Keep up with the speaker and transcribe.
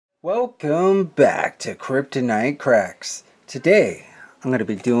Welcome back to Kryptonite Cracks. Today, I'm going to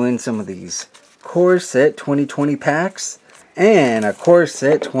be doing some of these Core Set 2020 packs and a Core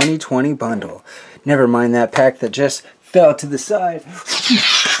Set 2020 bundle. Never mind that pack that just fell to the side.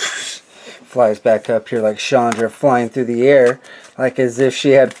 Flies back up here like Chandra flying through the air, like as if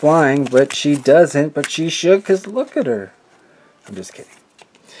she had flying, but she doesn't, but she should because look at her. I'm just kidding.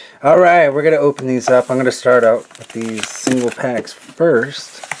 Alright, we're going to open these up. I'm going to start out with these single packs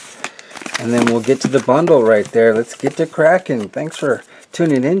first. And then we'll get to the bundle right there. Let's get to cracking. Thanks for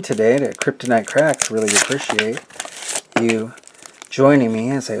tuning in today to Kryptonite Cracks. Really appreciate you joining me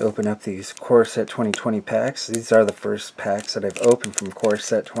as I open up these Core Set 2020 packs. These are the first packs that I've opened from Core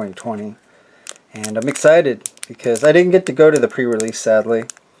Set 2020. And I'm excited because I didn't get to go to the pre-release, sadly.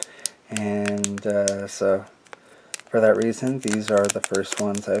 And so for that reason, these are the first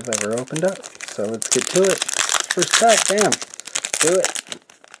ones I've ever opened up. So let's get to it. First pack, bam. Do it.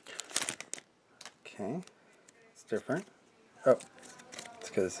 Okay, it's different. Oh, it's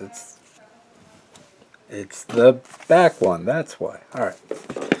because it's the back one. That's why. All right.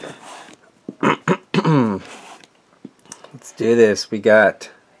 Let's do this. We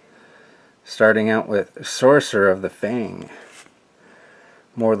got starting out with Sorcerer of the Fang,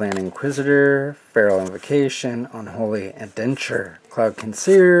 Moorland Inquisitor, Feral Invocation, Unholy Indenture, Cloud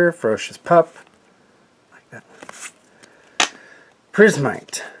Concealer, Ferocious Pup, like that.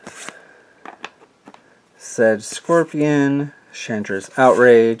 Prismite. Sedge Scorpion, Chandra's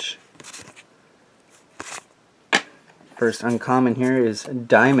Outrage. First uncommon here is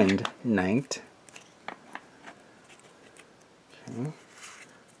Diamond Knight. Okay.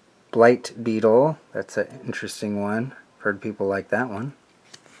 Blight Beetle, that's an interesting one. Heard people like that one.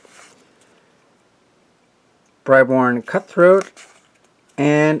 Bribeborn Cutthroat,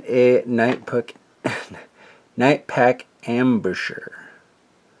 and a Night Pack Ambusher.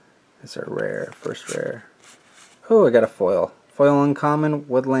 These are rare, first rare. Oh, I got a foil. Foil uncommon,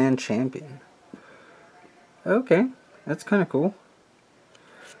 Woodland Champion. Okay, that's kind of cool.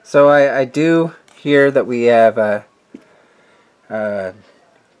 So I do hear that we have a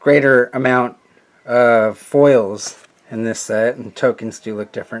greater amount of foils in this set, and tokens do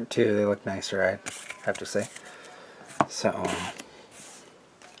look different too. They look nicer, I have to say. So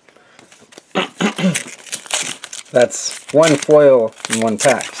that's one foil in one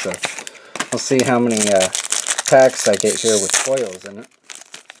pack. So we'll see how many packs I get here with foils in it.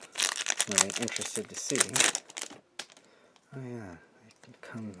 I'm really interested to see. Oh yeah, they can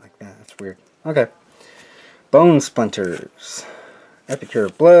come like that. That's weird. Okay. Bone Splinters, Epicure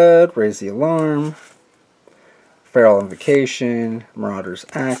of Blood, Raise the Alarm, Feral Invocation, Marauder's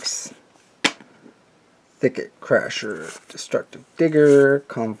Axe, Thicket Crasher, Destructive Digger,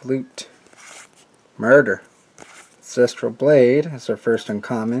 Convolute, Murder. Ancestral Blade is our first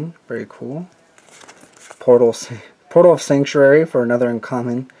uncommon. Very cool. Portal of Sanctuary for another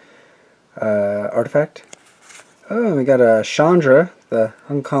uncommon artifact. Oh, we got a Chandra, the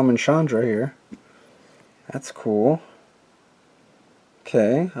uncommon Chandra here. That's cool.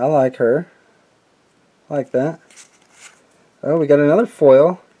 Okay, I like her. I like that. Oh, we got another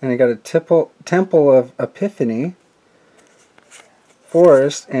foil, and we got a Temple of Epiphany.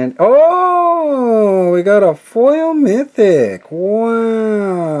 Forest, and oh, we got a foil mythic.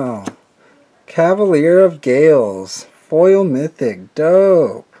 Wow. Cavalier of Gales, foil mythic,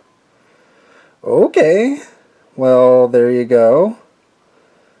 dope. Okay, well, there you go.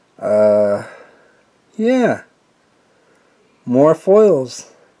 Yeah, more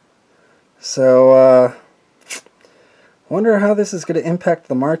foils. So, wonder how this is going to impact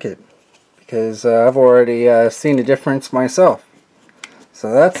the market, because I've already seen a difference myself.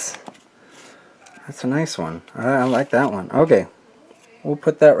 So that's a nice one. I like that one. Okay, we'll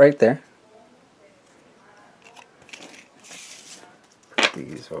put that right there. Put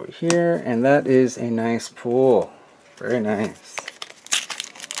these over here, and that is a nice pool. Very nice.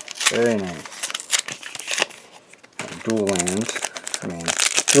 Very nice. Dual land. I mean,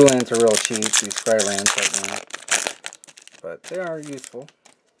 dual lands are real cheap, these Scry lands right now. But they are useful.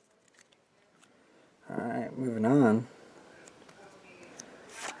 Alright, moving on.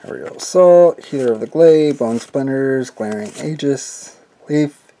 Aerial Assault, Healer of the Glade, Bone Splinters, Glaring Aegis,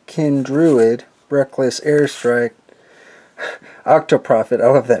 Leafkin Druid, Reckless Airstrike, Octoprophet, I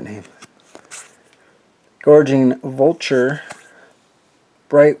love that name. Gorging Vulture,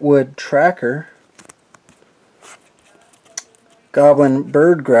 Brightwood Tracker, Goblin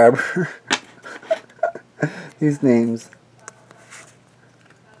Bird Grabber. These names.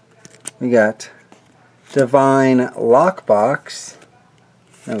 We got Divine Lockbox.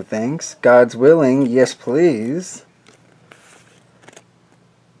 No thanks. God's Willing. Yes, please.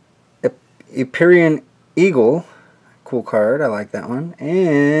 Empyrean Eagle. Cool card. I like that one.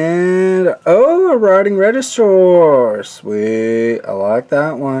 And, oh, a Riding Regisaur. Sweet. I like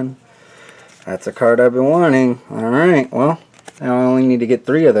that one. That's a card I've been wanting. Alright, well, now I only need to get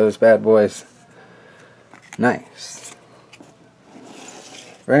 3 of those bad boys. Nice.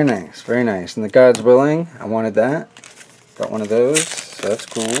 Very nice, very nice. And the God's Willing, I wanted that. Got one of those, so that's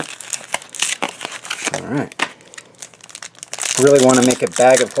cool. Alright. Really want to make a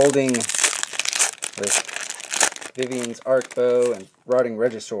bag of holding with Vivian's Arc Bow and Riding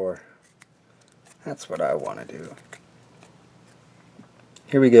Regisaur. That's what I want to do.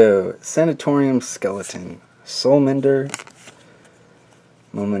 Here we go. Sanatorium Skeleton. Soul Mender.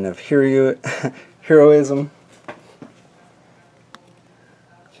 Moment of heroism.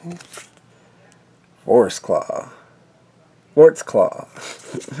 Okay. Forest Claw. Wart's Claw.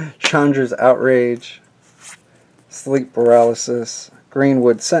 Chandra's Outrage. Sleep Paralysis.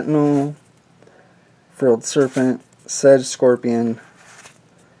 Greenwood Sentinel. Frilled Serpent. Sedge Scorpion.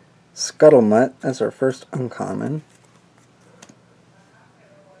 Scuttlemutt as our first uncommon.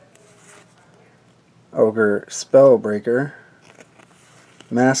 Ogre Spellbreaker.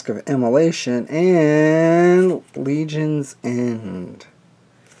 Mask of Immolation. And Legion's End.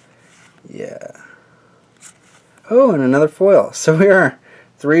 Yeah. Oh, and another foil. So we are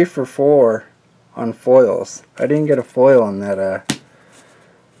 3 for 4 on foils. I didn't get a foil on that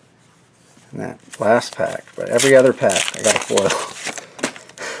last pack, but every other pack I got a foil.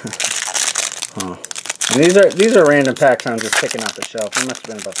 Huh. And these are random packs I'm just picking off the shelf. There must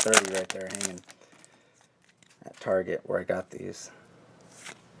have been about 30 right there hanging at Target where I got these.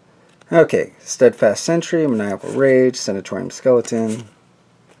 Okay, Steadfast Sentry, Maniacal Rage, Sanatorium Skeleton,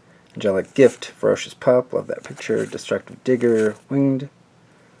 Angelic Gift, Ferocious Pup, love that picture, Destructive Digger, Winged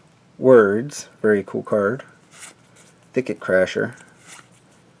Words, very cool card, Thicket Crasher,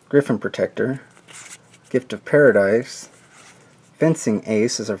 Griffin Protector, Gift of Paradise, Fencing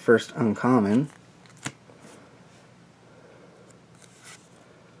Ace is our first uncommon,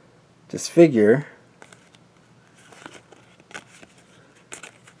 Disfigure,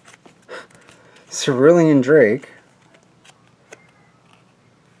 Cerulean Drake,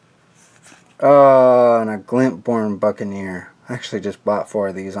 and a Glintborn Buccaneer. I actually just bought 4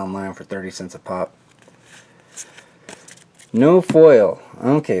 of these online for 30 cents a pop. No foil.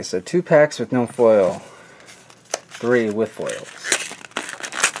 Okay, so 2 packs with no foil. 3 with foils.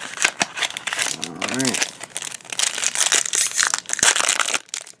 Alright.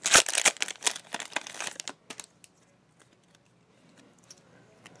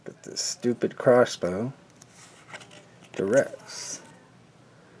 Got this stupid crossbow. Duress.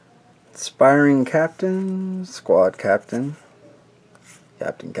 Inspiring Captain, Squad Captain,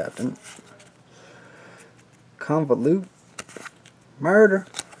 Captain, Convolute, Murder,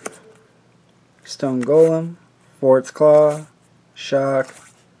 Stone Golem, Fort's Claw, Shock,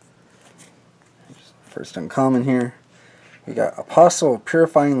 first uncommon here. We got Apostle of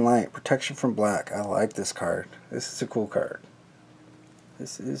Purifying Light, Protection from Black. I like this card. This is a cool card.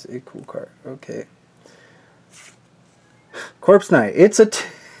 This is a cool card. Okay. Corpse Knight. It's a...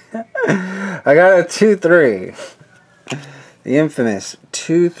 I got a 2-3. The infamous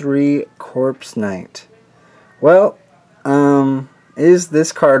 2-3 Corpse Knight. Well, is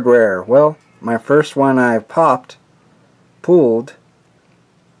this card rare? Well, my first one I popped, pulled,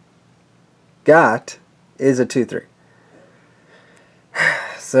 got, is a 2-3.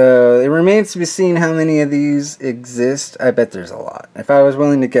 So, it remains to be seen how many of these exist. I bet there's a lot. If I was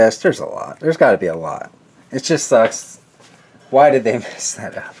willing to guess, there's a lot. There's got to be a lot. It just sucks. Why did they mess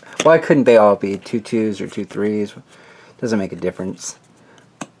that up? Why couldn't they all be 2-2s or 2-3s? Doesn't make a difference.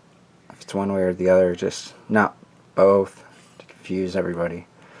 If it's one way or the other, just not both to confuse everybody.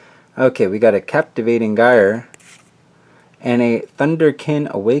 Okay, we got a Captivating Gyre and a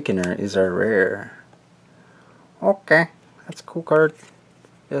Thunderkin Awakener is our rare. Okay, that's a cool card.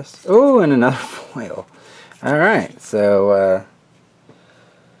 Yes. Oh, and another foil. Alright, so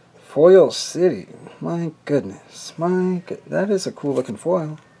Foil City. My goodness. That is a cool looking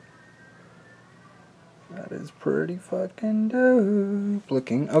foil. That is pretty fucking dope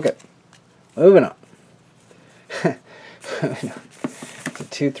looking. Okay. Moving on. It's a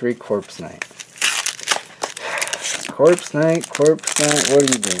 2-3 Corpse Knight. Corpse Knight. What are you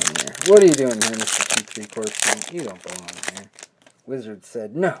doing here? What are you doing here, Mr. 2-3 Corpse Knight? You don't belong here. Wizard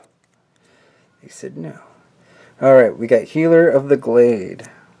said no. He said no. Alright, we got Healer of the Glade.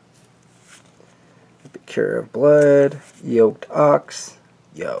 Cure of Blood. Yoked Ox.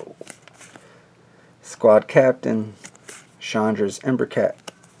 Yo. Squad Captain. Chandra's Embercat.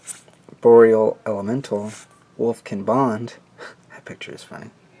 Boreal Elemental. Wolfkin Bond. That picture is funny.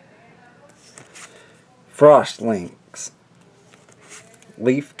 Frost Lynx.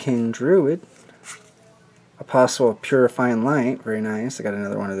 Leaf King Druid. Apostle of Purifying Light. Very nice. I got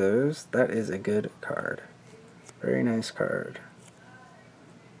another one of those. That is a good card. Very nice card.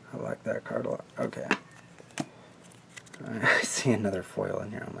 I like that card a lot. Okay. I see another foil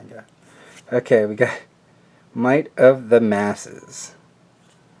in here. Oh my god. Okay, we got Might of the Masses.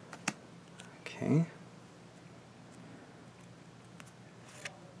 Okay.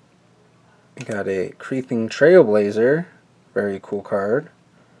 We got a Creeping Trailblazer. Very cool card.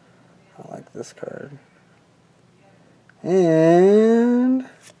 I like this card. And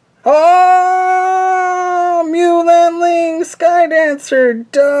oh, Mulandling Sky Dancer,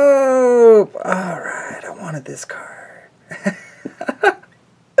 dope. All right, I wanted this card.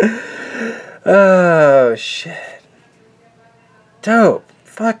 Oh shit, dope.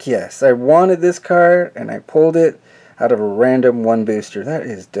 Fuck yes, I wanted this card and I pulled it out of a random one booster. That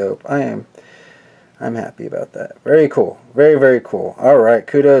is dope. I'm happy about that. Very cool. Very, very cool. Alright,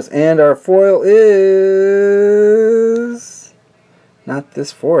 kudos. And our foil is not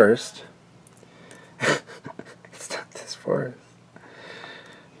this forest. It's not this forest.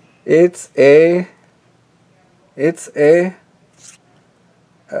 It's a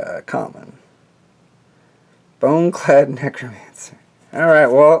common. Boneclad Necromancer.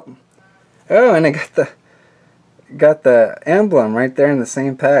 Alright, well. Oh, and I got the emblem right there in the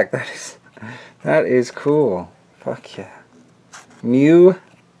same pack. That is cool. Fuck yeah. Mew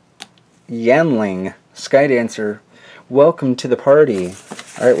Yanling, Sky Dancer. Welcome to the party.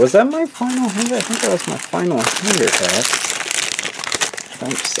 Alright, was that my final hand? I think that was my final hander pack.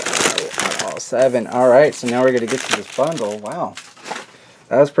 Oh, 7. Alright, so now we're going to get to this bundle. Wow.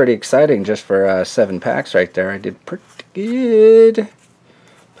 That was pretty exciting just for 7 packs right there. I did pretty good.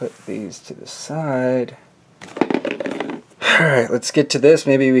 Put these to the side. Alright, let's get to this.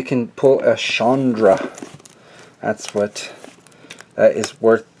 Maybe we can pull a Chandra. That is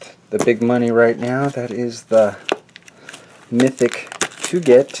worth the big money right now. That is the mythic to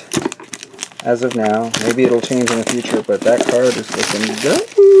get as of now. Maybe it'll change in the future, but that card is looking good.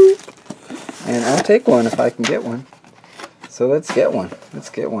 And I'll take one if I can get one. So let's get one. Let's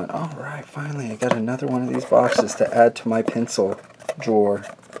get one. Alright, finally I got another one of these boxes to add to my pencil drawer.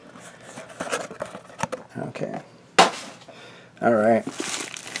 Okay. Alright.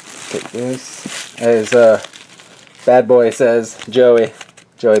 Take this. As Bad Boy says, Joey.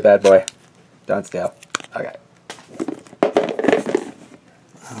 Joey Bad Boy. Don't steal. Okay.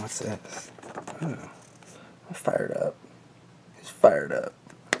 Oh, what's this? Oh. I'm fired up. He's fired up.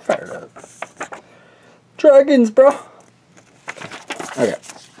 Fired up. Dragons, bro! Okay.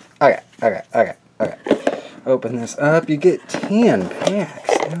 Okay. Okay. Okay. Okay. Open this up. You get 10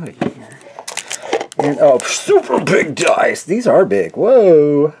 packs out of here. And, oh, super big dice. These are big.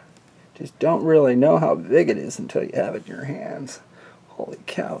 Whoa. Just don't really know how big it is until you have it in your hands. Holy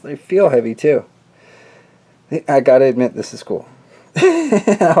cow. They feel heavy, too. I gotta admit, this is cool.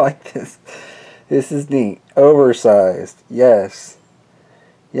 I like this. This is neat. Oversized. Yes.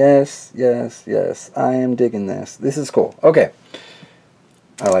 Yes, yes, yes. I am digging this. This is cool. Okay.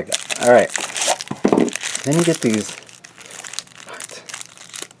 I like that. Alright. Then you get these.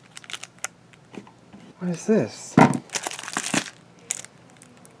 What is this?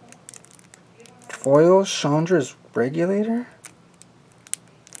 Foil Chandra's regulator?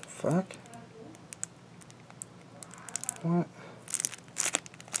 Fuck. What?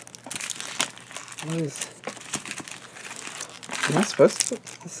 What is... Am I supposed to...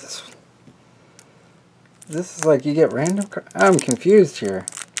 This is like you get random cards. I'm confused here.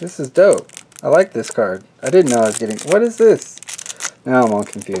 This is dope. I like this card. I didn't know I was getting... What is this? Now I'm all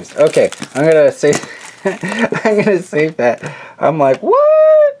confused. Okay, I'm gonna say... I'm gonna save that. I'm like,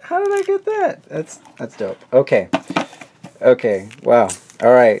 what? How did I get that? That's dope. Okay. Okay. Wow.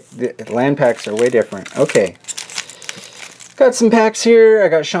 Alright. The land packs are way different. Okay. Got some packs here. I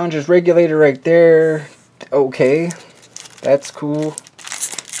got Chandra's regulator right there. Okay. That's cool.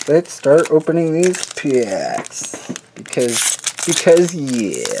 Let's start opening these packs. Because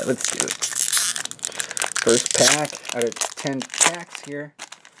yeah, let's do it. First pack out of 10 packs here.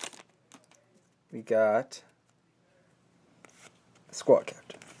 We got Squad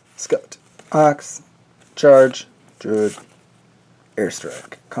Captain, Scout, Ox, Charge, Druid,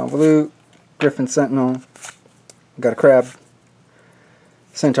 Airstrike, Convolute, Griffin Sentinel. We got a Crab,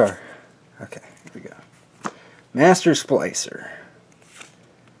 Centaur. Okay, here we go. Master Splicer,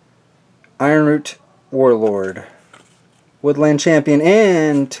 Ironroot Warlord, Woodland Champion,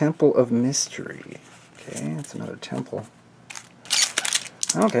 and Temple of Mystery. Okay, that's another temple.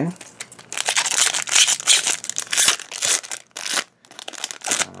 Okay.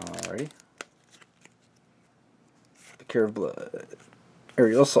 Alrighty. Care of Blood.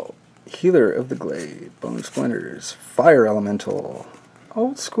 Aerial Assault. Healer of the Glade. Bone Splinters. Fire Elemental.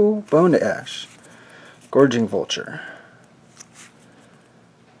 Old School. Bone to Ash. Gorging Vulture.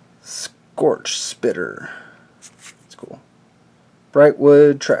 Scorch Spitter. That's cool.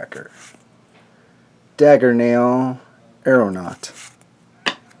 Brightwood Tracker. Dagger Nail. Aeronaut.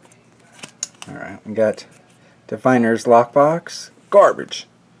 Alright, we got Diviner's Lockbox. Garbage.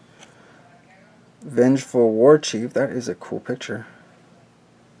 Vengeful War Chief. That is a cool picture.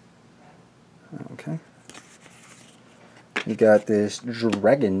 Okay. You got this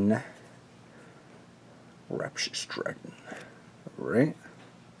dragon. Raptious Dragon. Alright.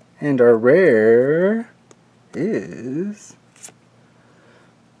 And our rare is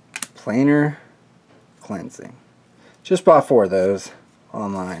Planar Cleansing. Just bought 4 of those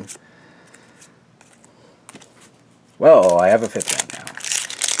online. Well, I have a 5th one now.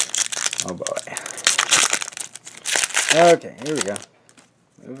 Oh boy. Okay, here we go.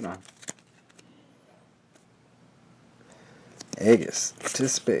 Moving on. Aegis,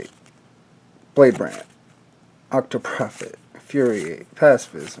 Participate, Blade Brand, Octoprophet, Infuriate,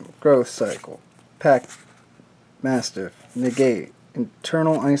 Pacifism, Growth Cycle, Pack Mastiff, Negate,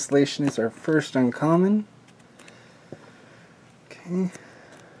 Internal Isolation is our first uncommon. Okay.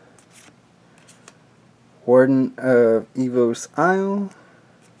 Warden of Evos Isle,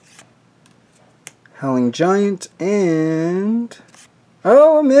 Howling Giant, and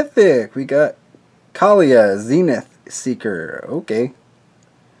oh, a mythic! We got Kalia, Zenith Seeker. Okay.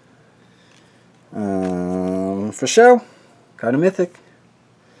 For show. Got a mythic.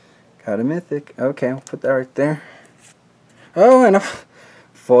 Got a mythic. Okay, I'll put that right there. Oh, and a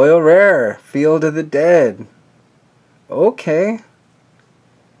foil rare. Field of the Dead. Okay.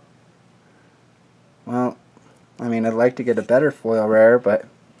 Well, I mean, I'd like to get a better foil rare, but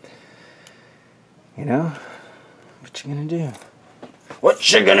you know, what you gonna do?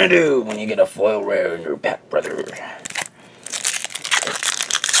 What you gonna do when you get a foil rare in your pack, brother?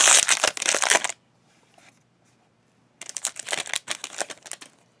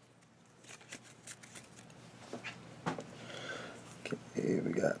 Okay,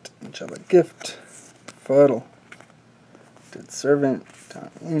 we got Angelic Gift, Fuddle, Dead Servant,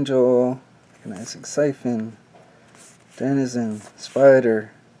 Town Angel, Agonizing Siphon, Denizen,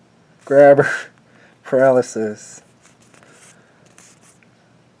 Spider, Grabber, Paralysis,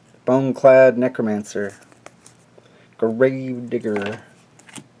 Boneclad Necromancer, Grave Digger.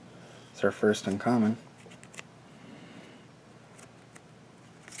 It's our first uncommon.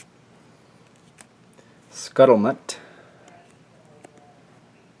 Scuttlemutt,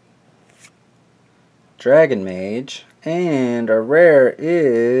 Dragon Mage, and our rare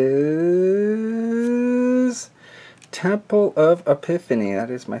is Temple of Epiphany. That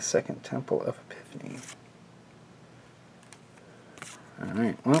is my second Temple of Epiphany.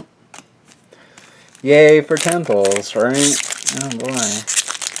 Alright, well, yay for temples, right? Oh boy.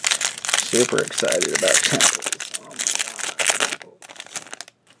 Super excited about temples. Oh my god.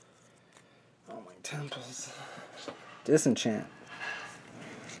 Oh my temples. Disenchant.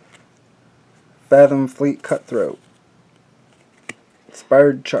 Fathom Fleet Cutthroat.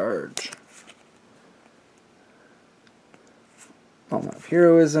 Inspired Charge. Moment of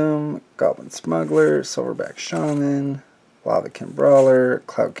Heroism. Goblin Smuggler. Silverback Shaman. Lavakin Brawler,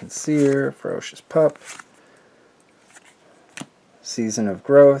 Cloudkin Seer, Ferocious Pup, Season of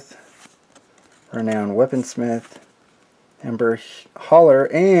Growth, Renowned Weaponsmith, Ember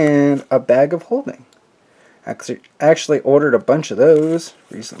Hauler, and a Bag of Holding. Actually ordered a bunch of those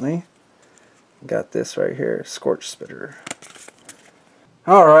recently. Got this right here, Scorch Spitter.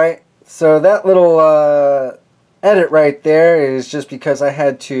 Alright, so that little edit right there is just because I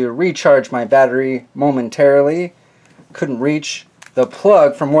had to recharge my battery momentarily. Couldn't reach the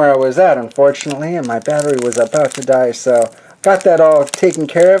plug from where I was at, unfortunately, and my battery was about to die, so got that all taken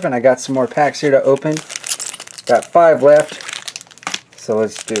care of, and I got some more packs here to open. Got 5 left, so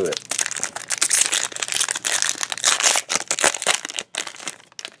let's do it.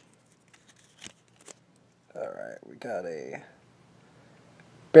 Alright, we got a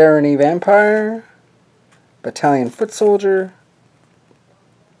Barony Vampire, Battalion Foot Soldier,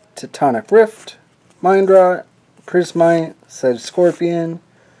 Teutonic Rift, Mind Rot, Prismite, Sedge Scorpion,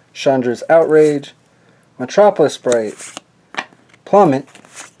 Chandra's Outrage, Metropolis Sprite, Plummet,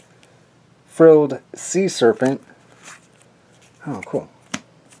 Frilled Sea Serpent. Oh, cool.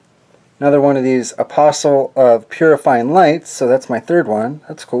 Another one of these Apostle of Purifying Lights, so that's my 3rd one.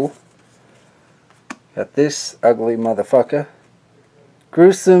 That's cool. Got this ugly motherfucker.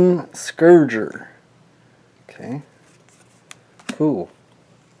 Gruesome Scourger. Okay. Cool.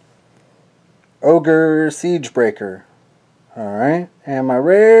 Ogre Siegebreaker. Alright, and my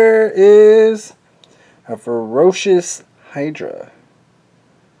rare is a Ferocious Hydra.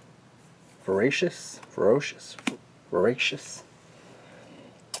 Ferocious.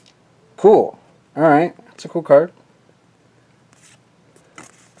 Cool. Alright, that's a cool card.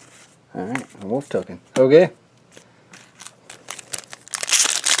 Alright, a wolf token. Okay.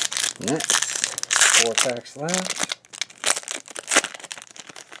 Next, 4 packs left.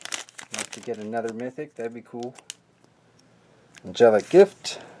 Like to get another mythic, that'd be cool. Angelic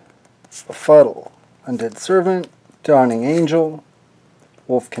Gift, Befuddle, Undead Servant, Dawning Angel,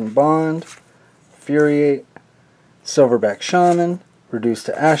 Wolfkin Bond, Furiate, Silverback Shaman, Reduced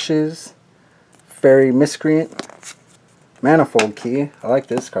to Ashes, Fairy Miscreant, Manifold Key. I like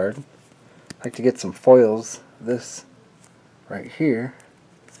this card. I like to get some foils. This right here.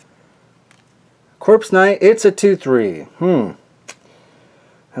 Corpse Knight, it's a 2/3.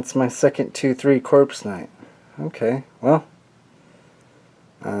 That's my second 2/3 Corpse Knight. Okay, well.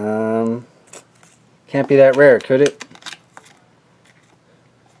 Can't be that rare, could it?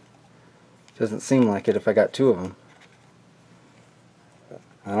 Doesn't seem like it if I got 2 of them.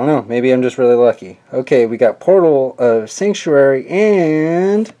 I don't know, maybe I'm just really lucky. Okay, we got Portal of Sanctuary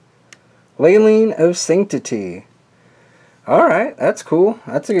and Leyline of Sanctity. Alright, that's cool.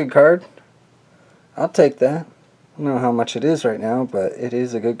 That's a good card. I'll take that. I don't know how much it is right now, but it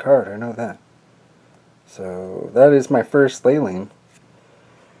is a good card. I know that. So, that is my first Leyline.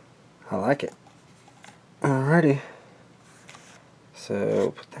 I like it. Alrighty.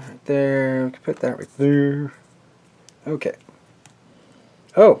 So, put that right there. We can put that right there. Okay.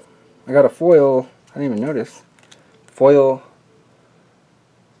 Oh, I got a foil. I didn't even notice. Foil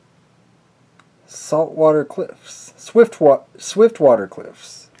Saltwater Cliffs. Swiftwater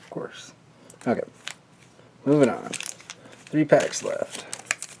Cliffs, of course. Okay. Moving on. 3 packs left.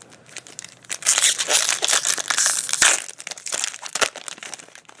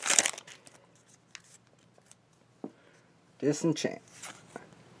 Disenchant.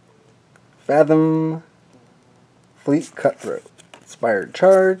 Fathom. Fleet Cutthroat. Inspired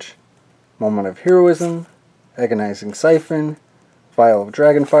Charge. Moment of Heroism. Agonizing Siphon. Vial of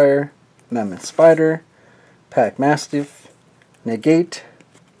Dragonfire. Mammoth Spider. Pack Mastiff. Negate.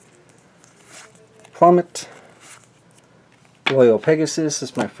 Plummet. Loyal Pegasus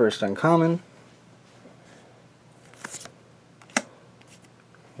is my first uncommon.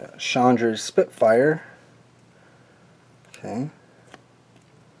 Got Chandra's Spitfire. Okay.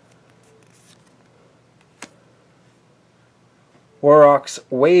 Warrock's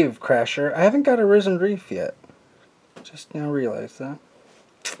Wave Crasher. I haven't got a Risen Reef yet. Just now realized that.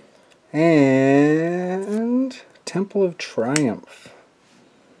 And Temple of Triumph.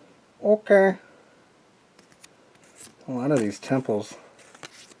 Okay. A lot of these temples.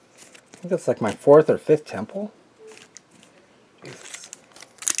 I think that's like my 4th or 5th temple. Jesus.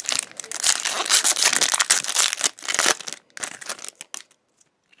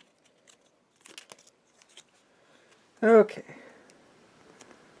 Okay.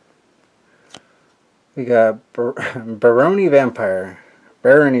 We got Barony Vampire.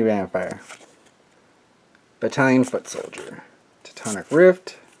 Battalion Foot Soldier. Teutonic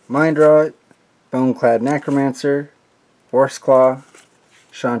Rift. Mind Rot. Boneclad Necromancer. Horse Claw.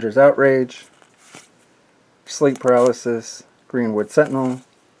 Chandra's Outrage. Sleep Paralysis. Greenwood Sentinel.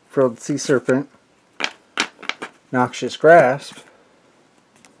 Frilled Sea Serpent. Noxious Grasp.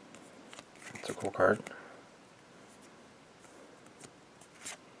 That's a cool card.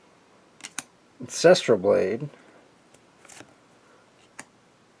 Ancestral Blade.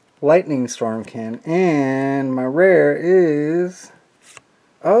 Lightning Stormkin. And my rare is...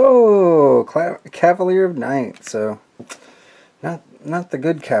 Oh! Cavalier of Night. So, not the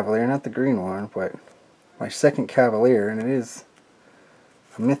good Cavalier, not the green one, but my second Cavalier, and it is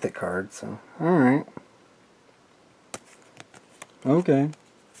a mythic card, so, alright. Okay.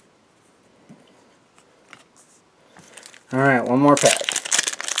 Alright, one more pack.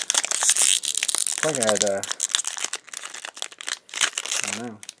 I got, I don't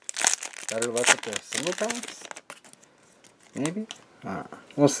know, better luck with the single packs? Maybe?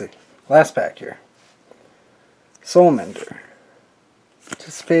 We'll see. Last pack here. Soulmender.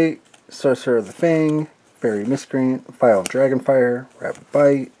 Anticipate, Sorcerer of the Fang, Fairy Miscreant, Vial of Dragonfire, Rapid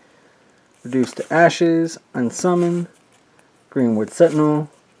Bite, Reduced to Ashes, Unsummon, Greenwood Sentinel,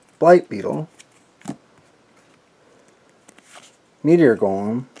 Blight Beetle, Meteor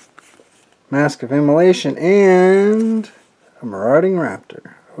Golem, Mask of Immolation, and a Marauding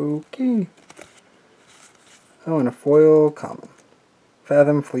Raptor. Okay. Oh, and a foil common.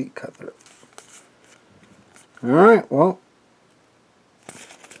 Fathom Fleet Cutthroat. Alright, well,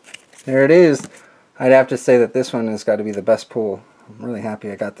 there it is. I'd have to say that this one has got to be the best pull. I'm really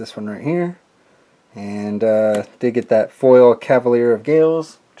happy I got this one right here. And did get that foil Cavalier of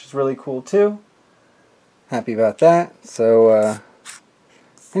Gales, which is really cool too. Happy about that. So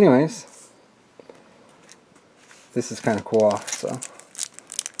anyways, this is kind of cool also.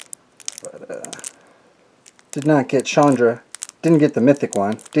 But did not get Chandra. Didn't get the mythic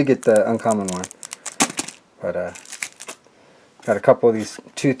one. Did get the uncommon one. But got a couple of these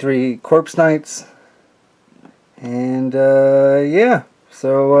 2-3 Corpse Knights. And yeah,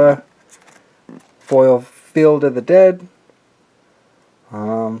 so foil Field of the Dead.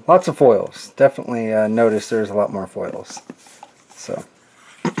 Lots of foils. Definitely noticed there's a lot more foils. So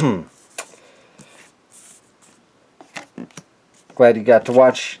glad you got to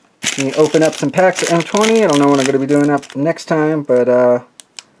watch me open up some packs of M20. I don't know what I'm going to be doing up next time, but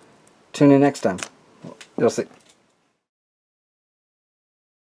tune in next time. You'll see.